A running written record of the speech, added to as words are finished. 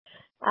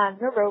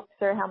No ropes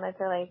or helmets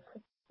or lights.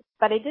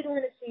 But I did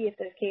want to see if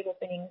there's cave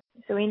openings.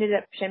 So we ended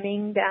up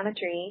shimmying down a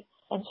tree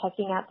and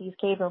checking out these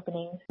cave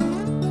openings.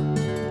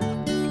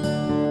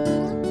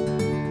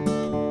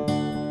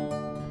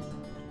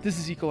 This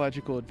is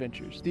Ecological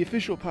Adventures, the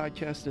official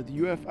podcast of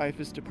the UF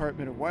IFAS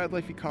Department of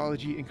Wildlife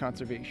Ecology and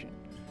Conservation.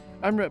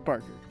 I'm Rhett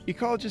Barker.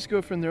 Ecologists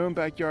go from their own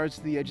backyards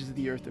to the edges of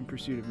the earth in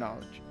pursuit of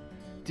knowledge.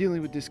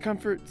 Dealing with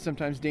discomfort,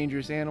 sometimes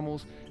dangerous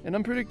animals, and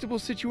unpredictable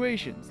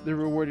situations, they're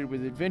rewarded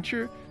with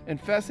adventure and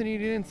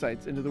fascinating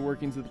insights into the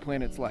workings of the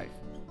planet's life.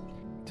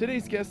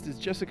 Today's guest is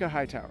Jessica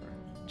Hightower.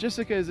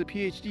 Jessica is a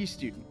PhD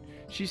student.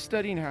 She's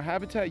studying how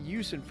habitat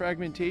use and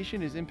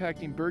fragmentation is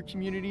impacting bird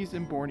communities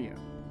in Borneo.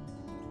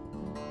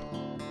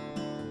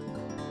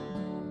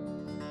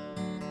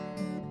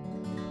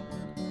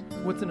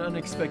 What's an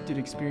unexpected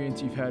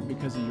experience you've had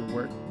because of your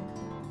work?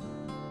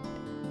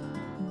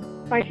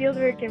 My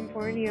fieldwork in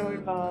Borneo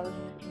involves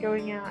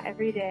going out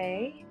every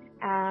day,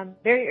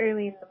 very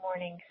early in the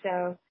morning.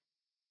 So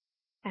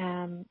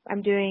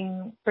I'm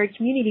doing bird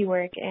community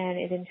work, and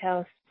it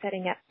entails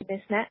setting up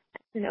mist nets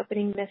and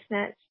opening mist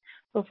nets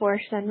before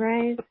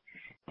sunrise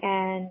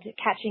and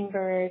catching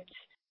birds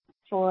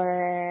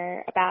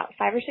for about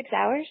 5 or 6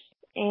 hours.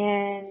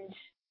 And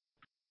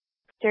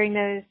during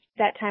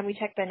that time, we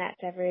check the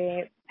nets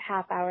every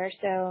half hour or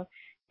so,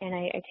 and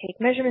I take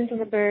measurements on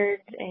the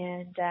birds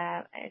and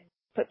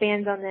put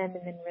bands on them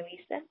and then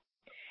release them.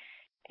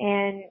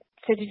 And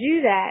so to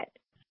do that,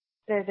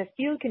 the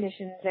field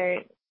conditions are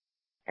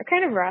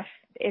kind of rough.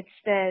 It's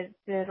the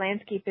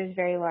landscape is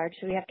very large,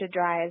 so we have to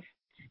drive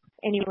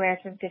anywhere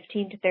from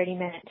 15 to 30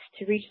 minutes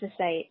to reach the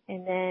site.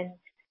 And then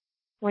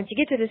once you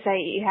get to the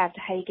site, you have to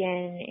hike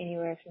in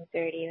anywhere from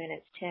 30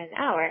 minutes to an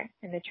hour.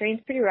 And the terrain's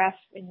pretty rough,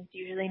 and it's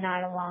usually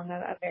not along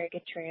a very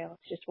good trail.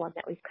 It's just one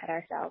that we've cut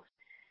ourselves.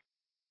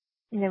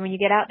 And then when you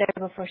get out there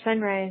before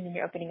sunrise, and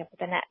you're opening up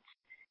the nets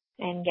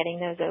and getting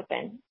those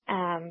open.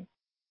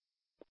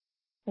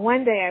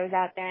 One day I was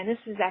out there, and this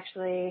is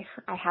actually,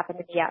 I happened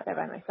to be out there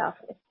by myself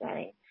in this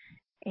setting,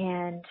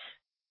 and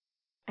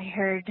I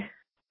heard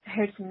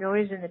some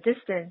noise in the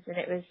distance, and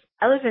it was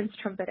elephants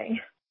trumpeting.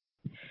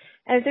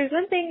 And if there's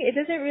one thing, it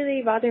doesn't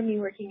really bother me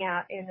working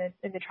out in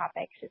the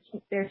tropics.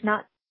 There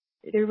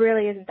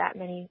really isn't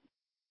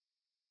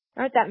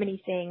aren't that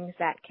many things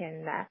that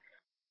can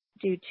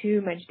do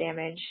too much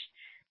damage.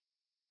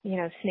 You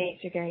know,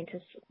 snakes are going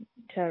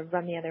to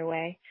run the other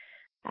way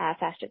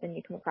faster than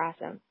you come across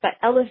them. But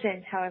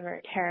elephants, however,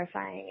 are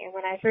terrifying. And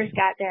when I first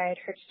got there, I'd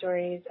heard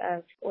stories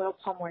of oil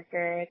palm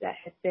workers that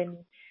had been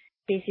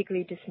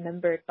basically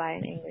dismembered by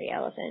an angry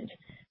elephant.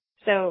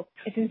 So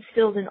it's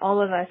instilled in all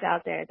of us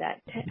out there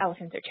that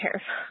elephants are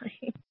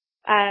terrifying.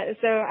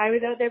 So I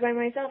was out there by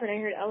myself, and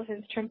I heard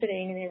elephants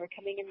trumpeting, and they were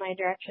coming in my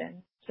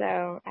direction.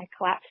 So I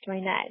collapsed my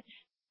nets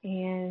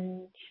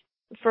and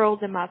furled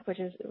them up, which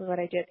is what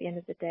I do at the end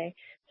of the day,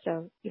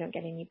 so you don't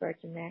get any birds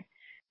in there.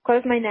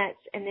 Closed my nets,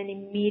 and then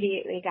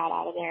immediately got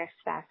out of there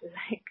as fast as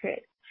I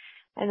could.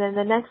 And then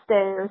the next day,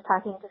 I was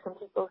talking to some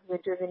people who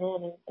had driven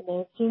in, and they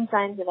had seen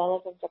signs of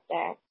elephants up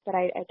there. But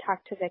I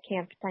talked to the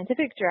camp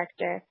scientific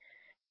director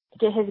to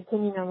get his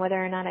opinion on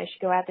whether or not I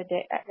should go out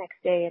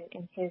next day,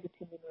 and his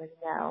opinion was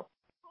no.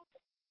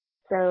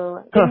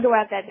 So didn't go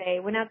out that day.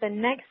 Went out the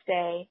next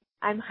day.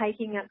 I'm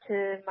hiking up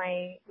to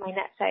my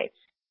net sites.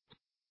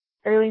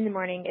 Early in the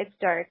morning, it's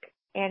dark,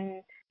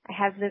 and I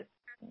have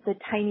the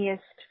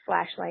tiniest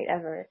flashlight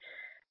ever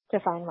to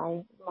find my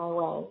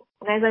way.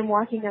 And as I'm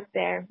walking up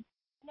there,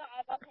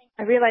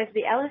 I realized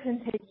the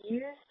elephants had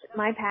used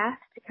my path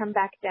to come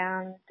back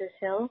down this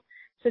hill,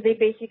 so they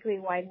basically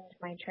widened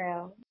my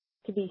trail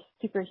to be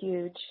super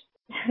huge.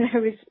 And I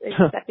was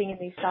stepping in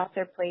these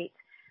saucer plate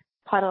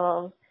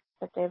puddles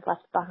that they've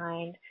left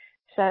behind.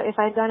 So if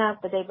I'd gone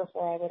out the day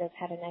before, I would have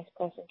had a nice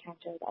close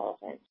encounter with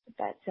elephants.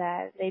 But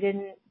they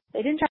didn't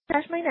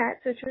trash my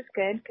nets, which was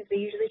good, because they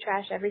usually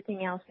trash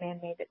everything else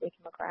man-made that they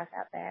come across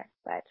out there.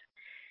 But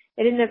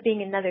it ended up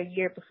being another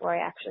year before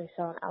I actually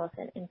saw an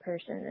elephant in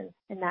person,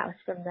 and that was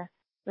from the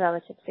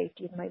relative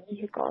safety of my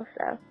vehicle.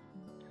 So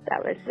that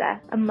was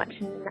a much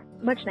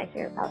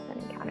nicer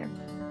elephant encounter.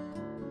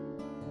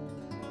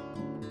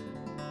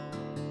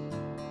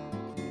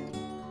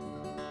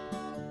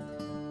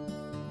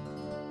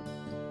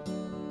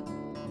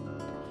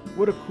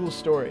 What a cool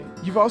story.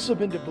 You've also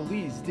been to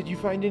Belize. Did you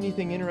find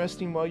anything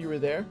interesting while you were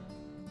there?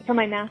 For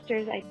my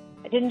master's,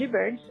 I didn't do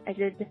birds. I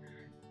did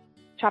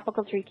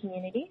tropical tree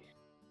communities.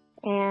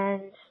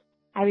 And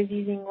I was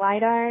using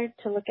LiDAR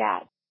to look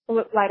at.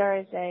 LiDAR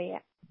is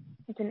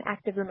it's an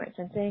active remote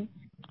sensing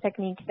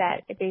technique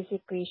that it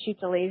basically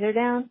shoots a laser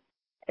down.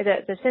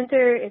 The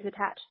sensor is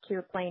attached to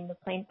a plane. The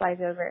plane flies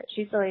over it,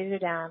 shoots the laser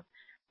down,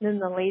 and then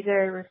the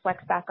laser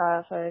reflects back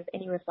off of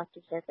any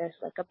reflective surface,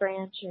 like a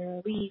branch or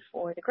a leaf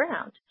or the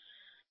ground.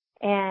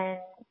 And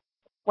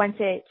once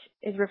it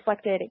is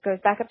reflected, it goes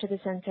back up to the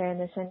sensor, and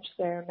the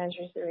sensor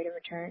measures the rate of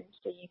return.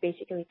 So you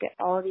basically get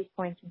all of these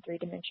points in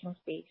three-dimensional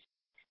space.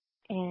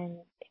 And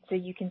so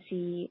you can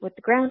see what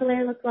the ground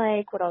layer looks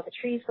like, what all the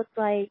trees look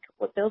like,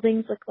 what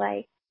buildings look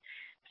like.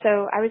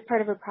 So I was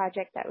part of a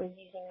project that was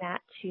using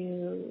that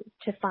to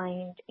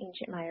find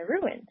ancient Maya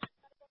ruins.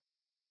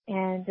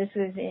 And this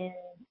was in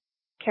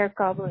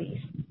Caracol,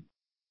 Belize.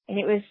 And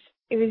it was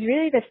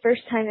really the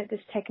first time that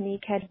this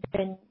technique had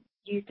been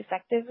used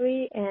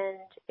effectively, and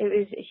it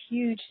was a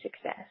huge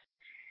success.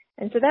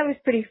 And so that was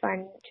pretty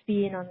fun to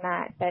be in on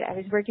that. But I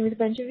was working with a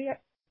bunch of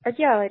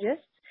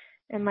archaeologists,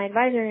 and my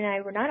advisor and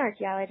I were not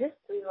archaeologists.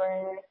 We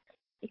were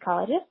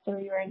ecologists, and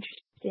we were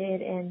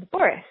interested in the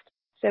forest.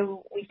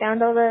 So we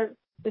found all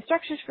the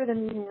structures for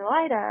them using the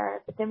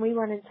LiDAR, but then we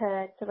wanted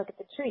to look at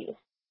the trees.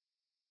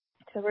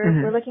 So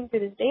we're looking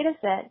through this data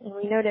set, and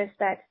we noticed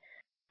that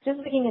just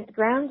looking at the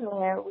ground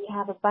layer, we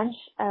have a bunch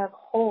of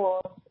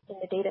holes in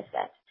the data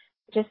set.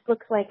 It just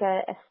looks like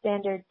a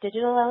standard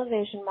digital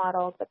elevation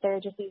model, but there are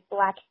just these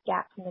black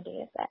gaps in the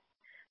data set.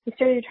 We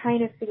started trying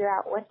to figure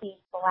out what these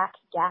black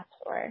gaps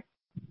were.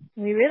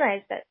 And we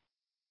realized that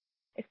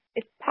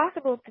it's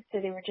possible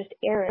that they were just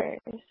errors,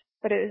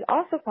 but it was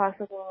also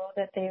possible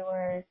that they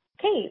were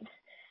caves.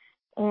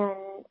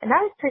 And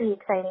that was pretty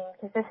exciting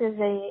because this is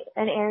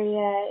an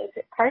area, it's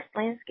a karst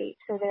landscape,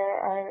 so there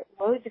are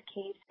loads of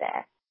caves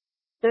there.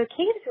 The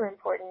caves were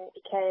important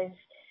because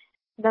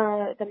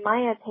the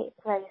Maya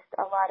placed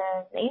a lot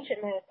of, the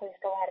ancient Maya placed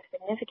a lot of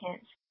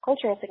significance,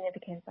 cultural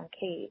significance on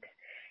caves.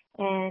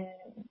 And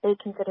they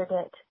considered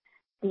it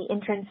the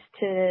entrance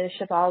to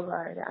Xibalba,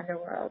 or the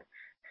underworld.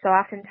 So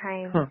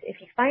oftentimes, if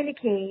you find a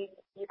cave,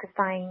 you could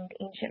find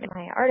ancient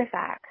Maya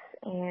artifacts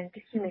and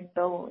human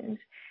bones.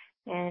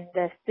 And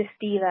the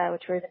stela,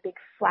 which were the big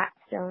flat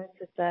stones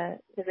with the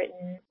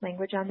written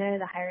language on there,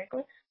 the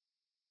hieroglyphs.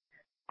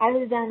 I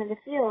was down in the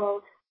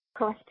field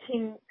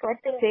collecting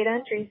data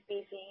on tree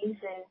species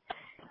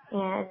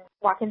and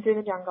walking through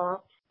the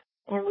jungle.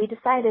 And we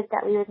decided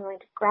that we were going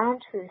to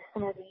ground truth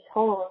some of these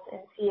holes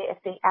and see if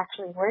they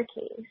actually were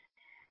caves.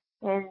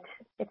 And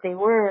if they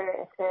were,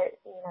 if they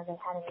had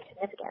any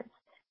significance.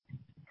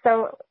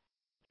 So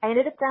I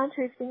ended up ground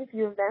truthing a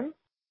few of them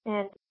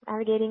and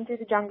navigating through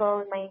the jungle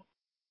with my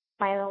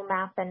little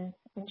map and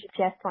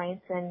GPS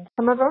points. And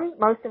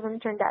most of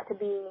them turned out to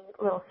be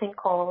little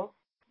sinkholes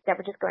that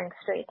were just going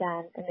straight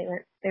down, and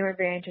they were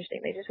very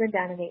interesting. They just went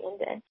down and they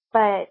ended.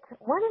 But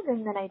one of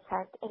them that I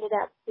checked ended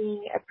up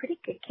being a pretty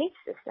good cave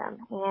system,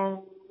 and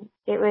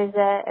it was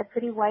a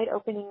pretty wide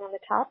opening on the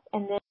top,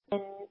 and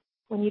then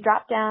when you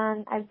drop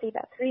down, I'd say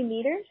about 3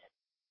 meters,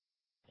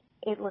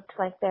 it looked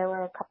like there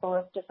were a couple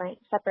of different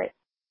separate,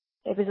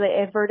 it was like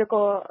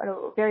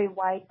a very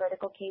wide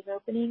vertical cave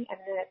opening, and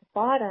then at the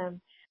bottom,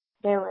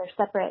 there were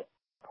separate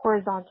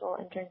horizontal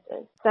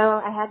entrances. So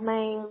I had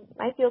my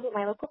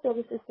local field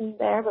assistant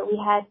there, but we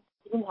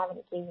didn't have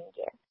any caving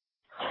gear.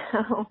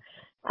 So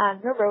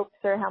no ropes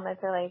or helmets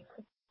or lights.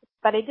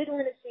 But I did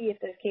want to see if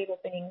there's cave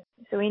openings.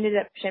 So we ended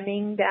up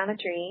shimmying down a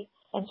tree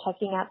and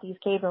checking out these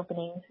cave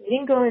openings. We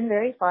didn't go in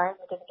very far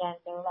because, again,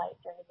 no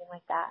lights or anything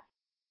like that.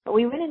 But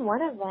we went in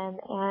one of them,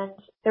 and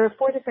there were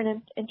 4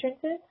 different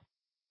entrances.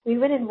 We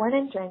went in one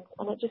entrance,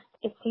 and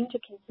it seemed to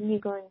continue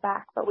going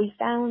back. But we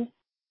found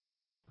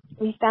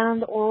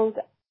old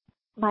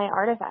Maya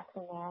artifacts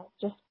in there,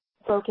 just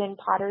broken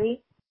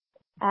pottery,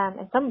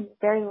 and some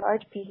very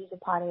large pieces of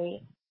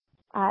pottery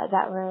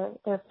that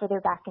were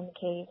further back in the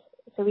cave.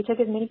 So we took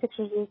as many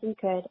pictures as we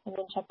could, and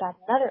then checked out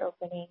another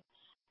opening,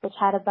 which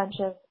had a bunch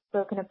of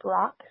broken up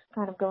rocks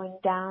kind of going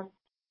down.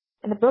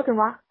 And the broken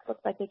rocks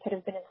looked like they could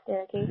have been a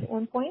staircase at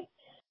one point.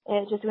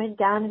 And it just went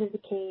down into the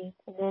cave.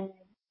 And then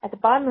at the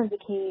bottom of the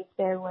cave,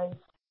 there was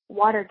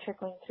water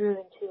trickling through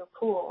into a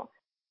pool.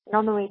 And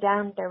on the way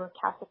down, there were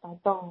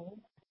calcified bones.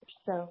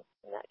 So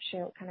I'm not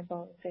sure what kind of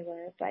bones they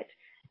were,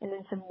 and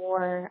then some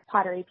more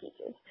pottery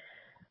pieces.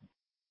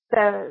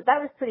 So that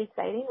was pretty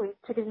exciting. We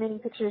took as many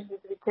pictures as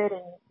we could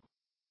and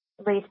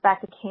raced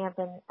back to camp.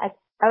 And at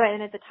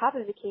the top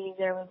of the cave,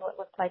 there was what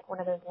looked like one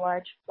of those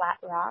large flat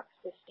rocks,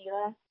 the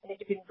stela, and it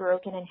had been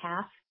broken in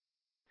half.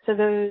 So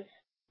those,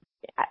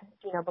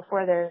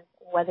 before they're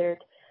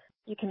weathered,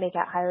 you can make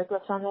out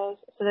hieroglyphs on those.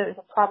 So there was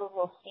a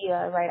probable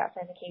stela right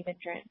outside the cave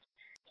entrance.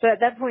 So at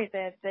that point,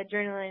 the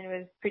adrenaline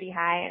was pretty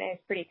high, and I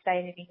was pretty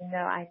excited, even though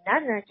I'm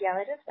not an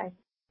archaeologist. I'm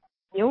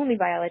the only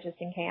biologist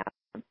in camp.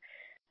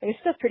 It was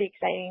still pretty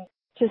exciting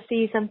to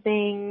see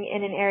something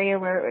in an area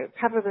where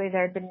probably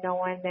there had been no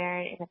one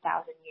there in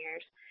 1,000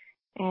 years.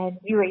 And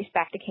we raced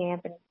back to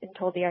camp and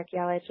told the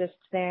archaeologists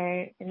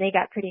there, and they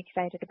got pretty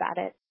excited about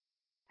it.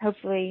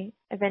 Hopefully,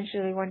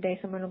 eventually, one day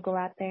someone will go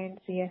out there and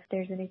see if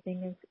there's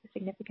anything of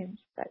significance.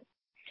 But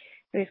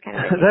it was kind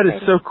of that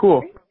is so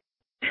cool.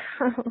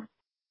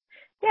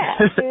 Yeah,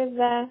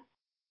 it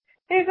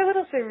was a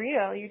little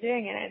surreal. You're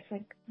doing it, and it's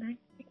like, I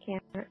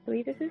can't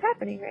believe this is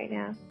happening right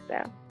now.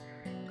 So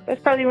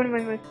that's probably one of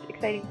my most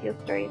exciting field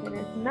stories, and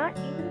it's not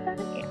even about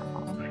an animal.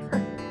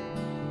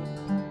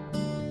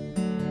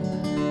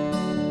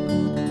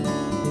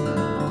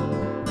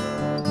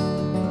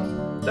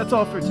 That's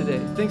all for today.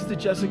 Thanks to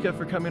Jessica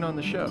for coming on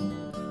the show.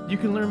 You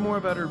can learn more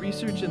about her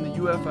research in the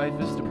UF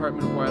IFAS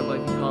Department of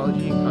Wildlife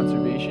Ecology and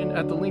Conservation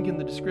at the link in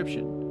the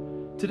description.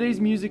 Today's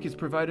music is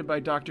provided by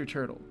Dr.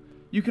 Turtle.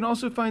 You can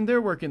also find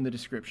their work in the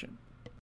description.